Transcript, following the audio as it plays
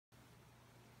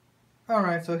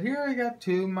Alright, so here I got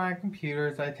two of my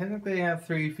computers. I technically have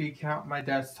three if you count my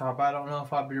desktop. I don't know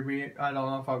if I'll be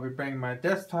bringing my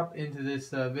desktop into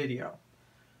this video.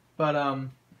 But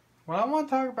what I want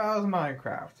to talk about is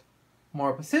Minecraft.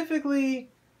 More specifically,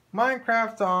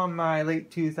 Minecraft on my late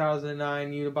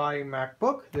 2009 unibody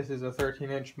MacBook. This is a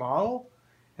 13-inch model.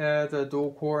 It has a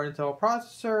dual-core Intel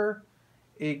processor,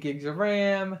 8 gigs of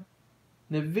RAM,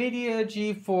 NVIDIA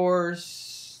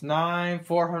GeForce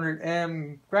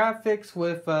 400M graphics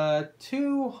with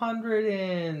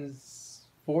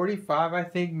 245, I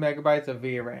think, megabytes of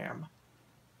VRAM.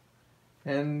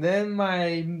 And then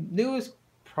my newest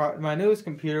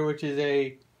computer, which is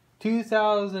a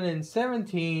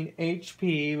 2017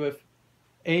 HP with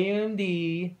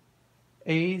AMD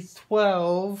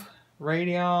A12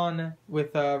 Radeon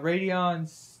with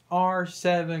Radeon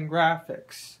R7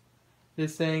 graphics.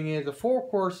 This thing is a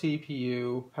 4-core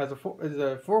CPU, is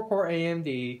a 4-core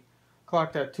AMD,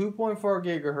 clocked at 2.4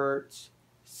 gigahertz,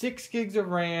 6 gigs of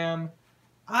RAM.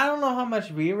 I don't know how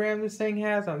much VRAM this thing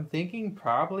has. I'm thinking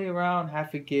probably around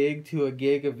half a gig to a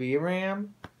gig of VRAM.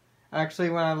 Actually,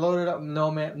 when I loaded up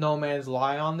No Man's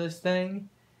Lie on this thing,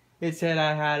 it said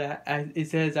it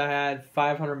says I had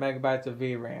 500 megabytes of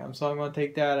VRAM. So I'm going to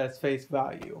take that as face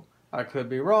value. I could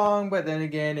be wrong, but then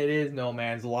again, it is No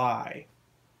Man's Lie.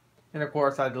 And of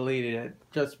course I deleted it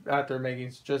just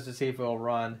to see if it'll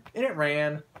run. And it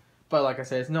ran, but like I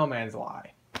said, it's No Man's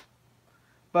Lie.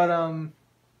 But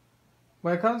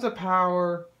when it comes to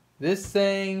power, this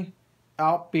thing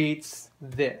outbeats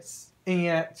this. And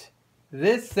yet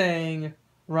this thing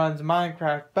runs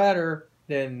Minecraft better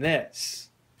than this.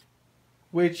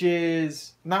 Which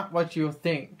is not what you'll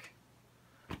think.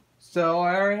 So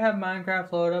I already have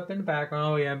Minecraft loaded up in the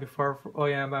background. Before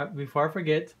I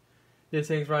forget. This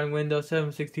thing's running Windows 7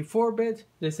 64-bit.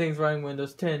 This thing's running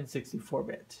Windows 10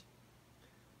 64-bit.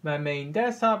 My main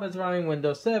desktop is running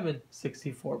Windows 7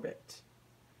 64-bit.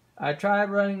 I tried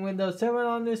running Windows 7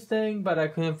 on this thing, but I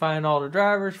couldn't find all the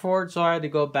drivers for it, so I had to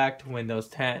go back to Windows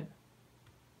 10.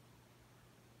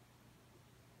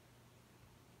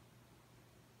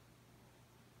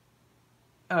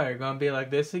 Oh, you're gonna be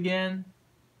like this again?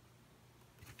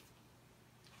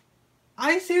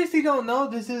 I seriously don't know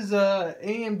if this is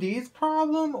AMD's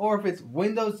problem or if it's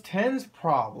Windows 10's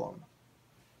problem.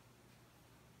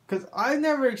 Because I've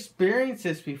never experienced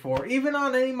this before. Even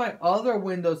on any of my other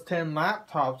Windows 10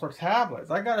 laptops or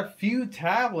tablets. I got a few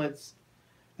tablets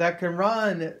that can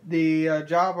run the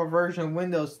Java version of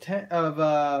Windows 10 of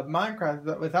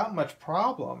Minecraft without much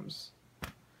problems.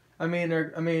 I mean,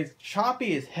 it's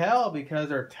choppy as hell because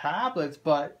they're tablets,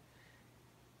 but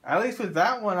at least with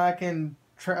that one I can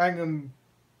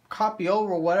copy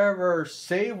over whatever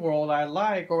save world I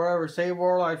like or whatever save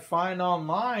world I find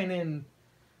online and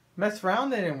mess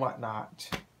around in and whatnot.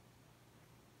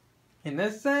 In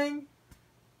this thing,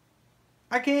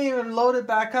 I can't even load it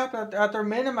back up after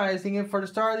minimizing it for the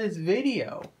start of this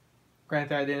video.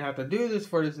 Granted, I didn't have to do this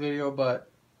for this video,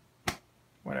 but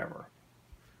whatever.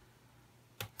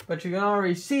 But you can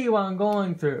already see what I'm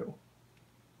going through.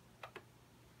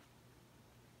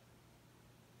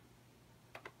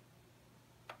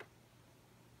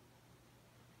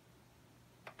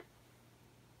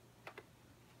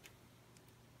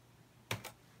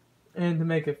 And to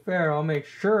make it fair, I'll make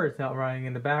sure it's not running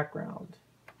in the background.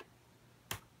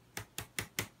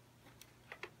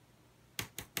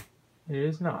 It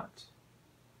is not.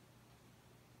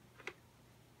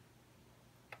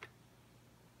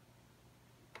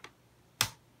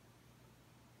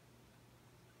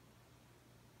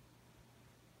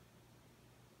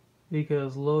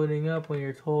 Because loading up when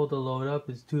you're told to load up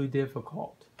is too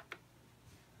difficult.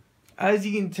 As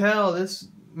you can tell,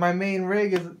 my new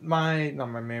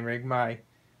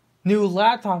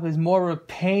laptop is more of a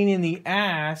pain in the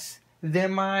ass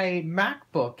than my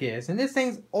MacBook is. And this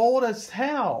thing's old as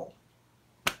hell.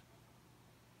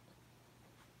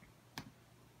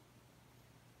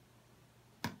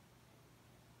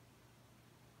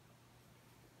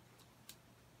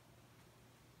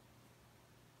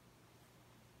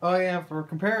 Oh yeah, for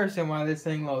comparison, while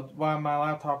my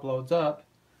laptop loads up,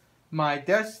 my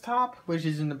desktop, which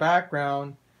is in the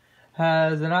background,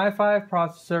 has an i5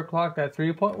 processor clocked at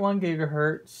 3.1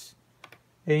 gigahertz,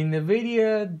 a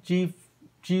NVIDIA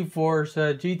GeForce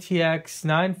GTX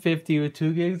 950 with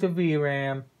 2 gigs of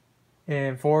VRAM,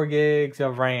 and 4 gigs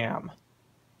of RAM.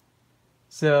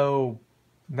 So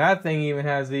that thing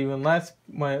has less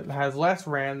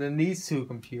RAM than these two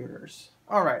computers.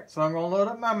 Alright, so I'm going to load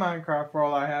up my Minecraft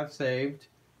world I have saved.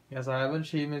 Yes, I have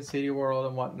Achievement City World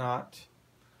and whatnot.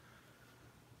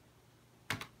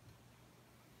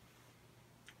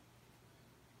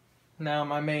 Now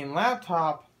my main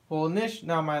laptop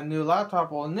now my new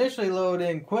laptop will initially load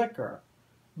in quicker,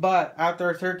 but after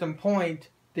a certain point,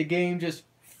 the game just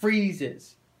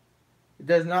freezes. It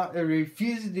does not. It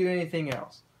refuses to do anything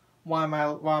else. While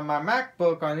my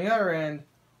MacBook on the other end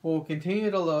will continue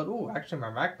to load. Ooh, actually, my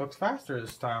MacBook's faster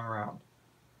this time around.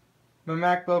 My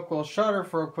MacBook will shutter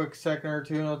for a quick second or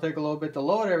two, and it'll take a little bit to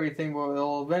load everything, but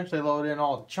it'll eventually load in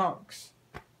all the chunks.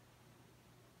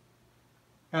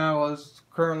 And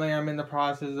I'm in the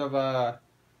process of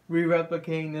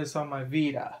re-replicating this on my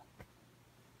Vita.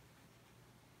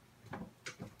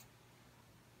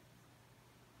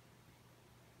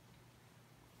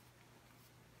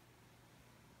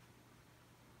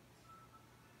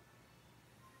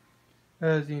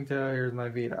 As you can tell, here's my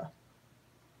Vita.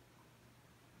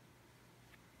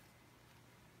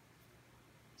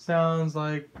 Sounds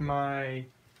like my...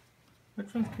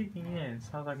 Which one's kicking in?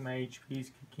 Sounds like my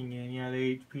HP's kicking in. Yeah,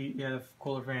 the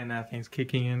cooler fan, that thing's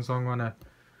kicking in, so I'm gonna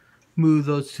move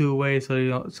those two away so it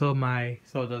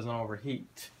doesn't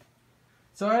overheat.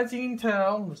 So as you can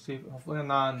tell, let's see, hopefully I'm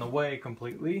not in the way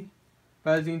completely.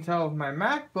 But as you can tell with my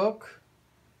MacBook,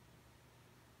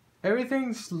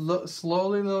 everything's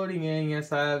slowly loading in.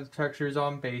 Yes, I have textures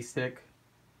on basic,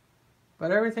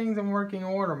 but everything's in working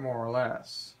order more or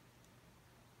less.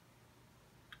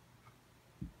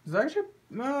 It's actually,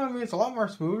 well, I mean, it's a lot more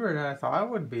smoother than I thought it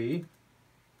would be.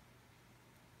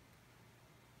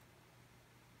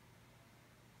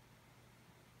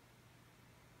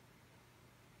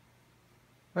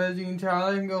 But as you can tell,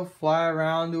 I can go fly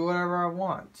around, do whatever I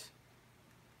want.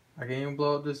 I can even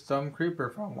blow up this dumb creeper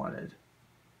if I wanted.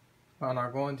 But I'm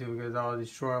not going to because I'll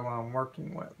destroy what I'm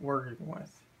working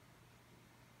with.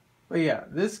 But yeah,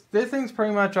 this thing's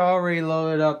pretty much already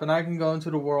loaded up, and I can go into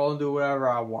the world and do whatever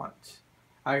I want.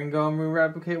 I can go and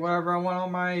replicate whatever I want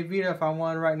on my Vita if I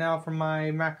want right now from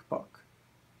my MacBook.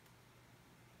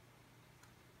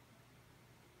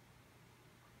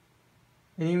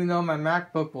 And even though my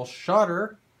MacBook will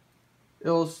shutter,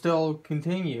 it'll still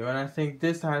continue. And I think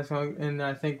this time,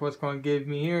 what's going to give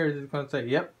me here is it's going to say,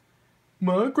 yep,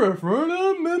 Minecraft ran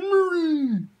out of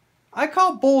memory. I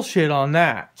call bullshit on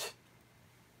that.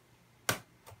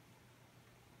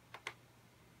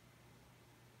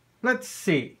 Let's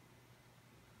see.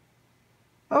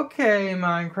 Okay,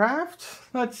 Minecraft.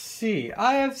 Let's see.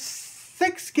 I have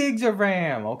 6 gigs of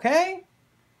RAM, okay?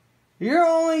 You're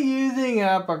only using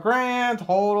up a grand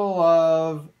total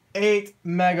of 8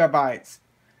 megabytes.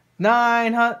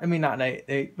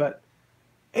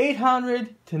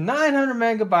 800 to 900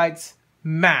 megabytes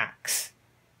max.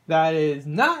 That is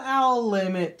not our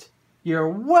limit. You're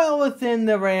well within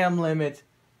the RAM limit.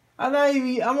 I'm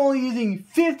only using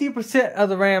 50% of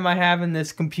the RAM I have in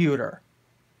this computer.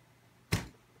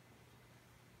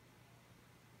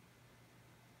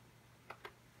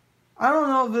 I don't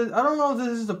know if this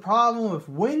is the problem with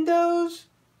Windows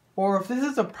or if this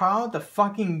is a problem with the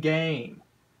fucking game.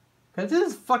 Because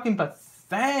this is fucking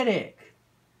pathetic.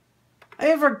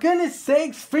 And for goodness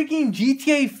sakes, freaking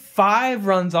GTA 5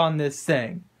 runs on this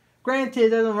thing. Granted, it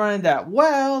doesn't run it that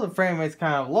well. The frame rate's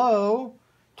kind of low.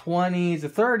 20s or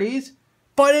 30s.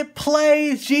 But it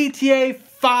plays GTA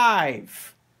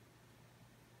 5.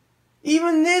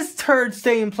 Even this turd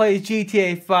stain plays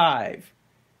GTA 5.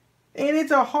 And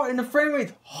the frame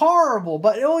rate's horrible,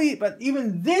 but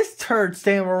even this turd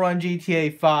stain will run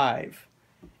GTA 5.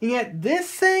 And yet this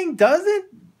thing doesn't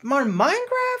on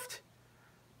Minecraft?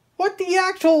 What the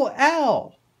actual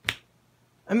L?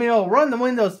 I mean, it'll run the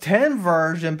Windows 10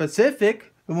 version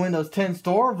Pacific, the Windows 10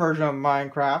 Store version of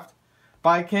Minecraft, but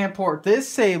I can't port this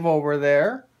save over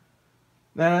there.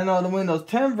 Then I know the Windows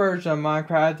 10 version of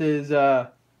Minecraft is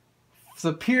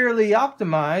superiorly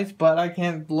optimized, but I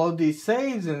can't load these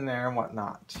saves in there and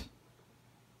whatnot.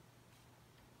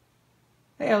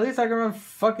 Hey, at least I can run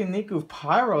fucking Niku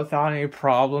Pyro without any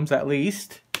problems, at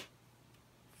least.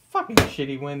 Fucking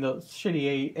shitty Windows,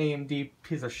 shitty AMD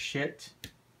piece of shit.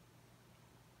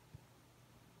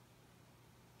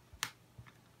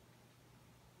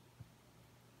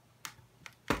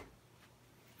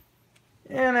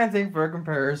 And I think for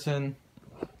comparison,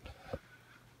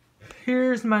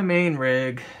 here's my main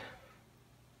rig.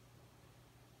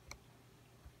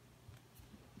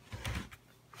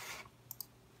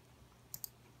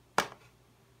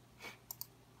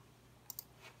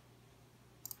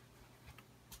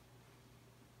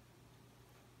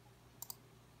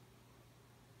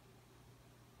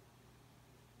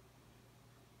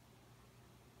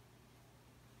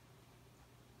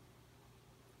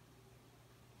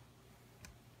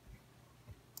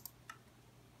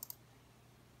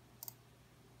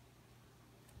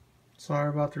 Sorry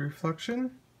about the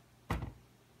reflection.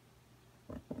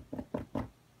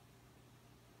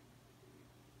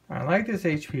 like this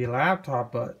HP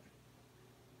laptop, but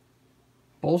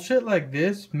bullshit like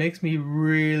this makes me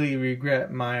really regret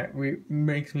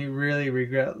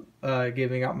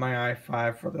giving up my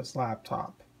i5 for this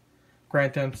laptop.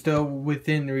 Granted, I'm still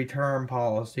within the return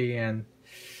policy, and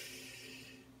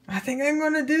I think I'm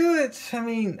gonna do it. I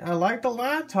mean, I like the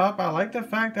laptop. I like the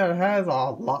fact that it has a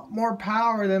lot more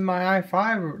power than my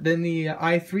i5, than the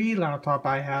i3 laptop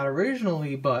I had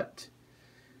originally. But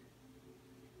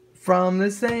from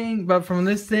this thing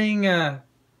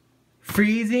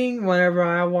freezing whenever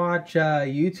I watch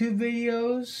YouTube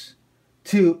videos,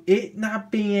 to it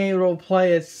not being able to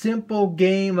play a simple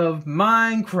game of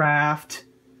Minecraft,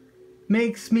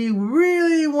 makes me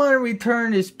really want to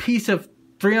return this piece of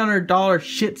 $300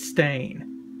 shit stain.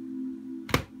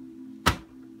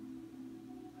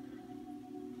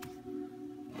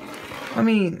 I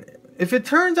mean, if it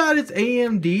turns out it's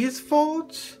AMD's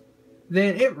fault,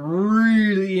 then it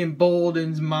really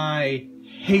emboldens my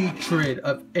hatred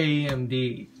of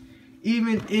AMD.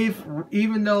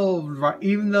 Even though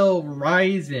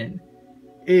Ryzen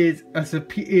is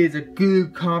a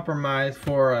good compromise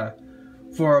for a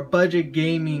budget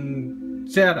gaming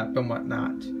setup and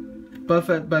whatnot. But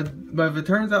if it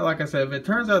turns out, like I said, if it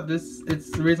turns out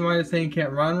it's the reason why this thing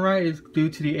can't run right is due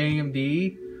to the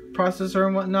AMD processor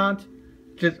and whatnot,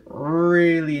 just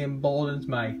really emboldens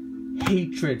my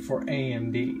hatred for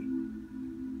AMD.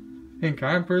 And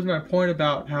kind of proves my point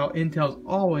about how Intel's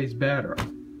always better.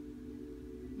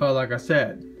 But like I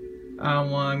said,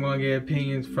 I'm going to get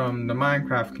opinions from the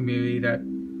Minecraft community that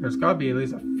there's got to be at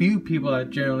least a few people that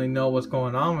generally know what's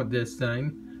going on with this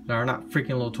thing, that are not freaking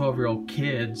little 12-year-old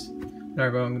kids that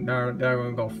are going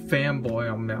to go fanboy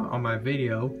on my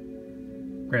video.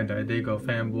 Granted, I did go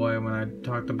fanboy when I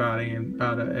talked about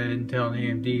Intel and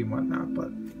AMD and whatnot,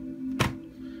 but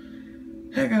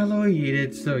I got a little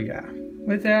heated, so yeah.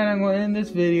 With that, I'm going to end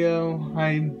this video.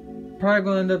 I'm probably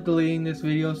going to end up deleting this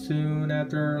video soon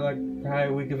after like probably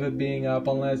a week of it being up,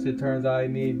 unless it turns out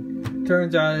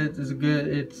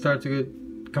it starts a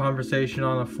good conversation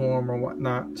on a forum or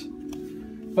whatnot.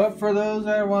 But for those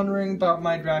that are wondering about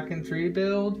my Dragon 3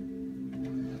 build,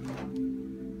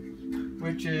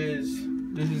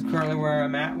 this is currently where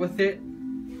I'm at with it.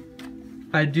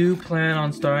 I do plan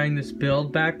on starting this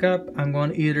build back up. I'm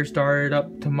going to either start it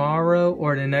up tomorrow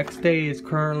or the next day. Is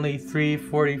currently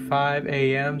 3:45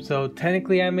 a.m. So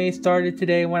technically I may start it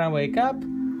today when I wake up,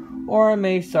 or I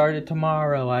may start it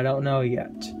tomorrow. I don't know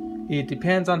yet. It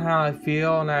depends on how I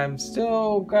feel, and I'm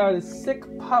still got a sick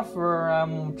puffer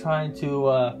I'm trying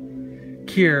to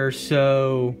cure,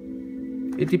 so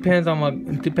it depends on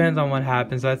what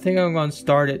happens. I think I'm going to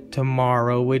start it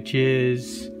tomorrow, which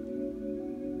is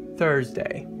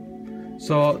Thursday.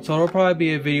 So there'll probably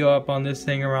be a video up on this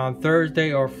thing around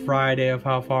Thursday or Friday of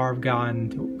how far I've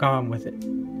gone with it.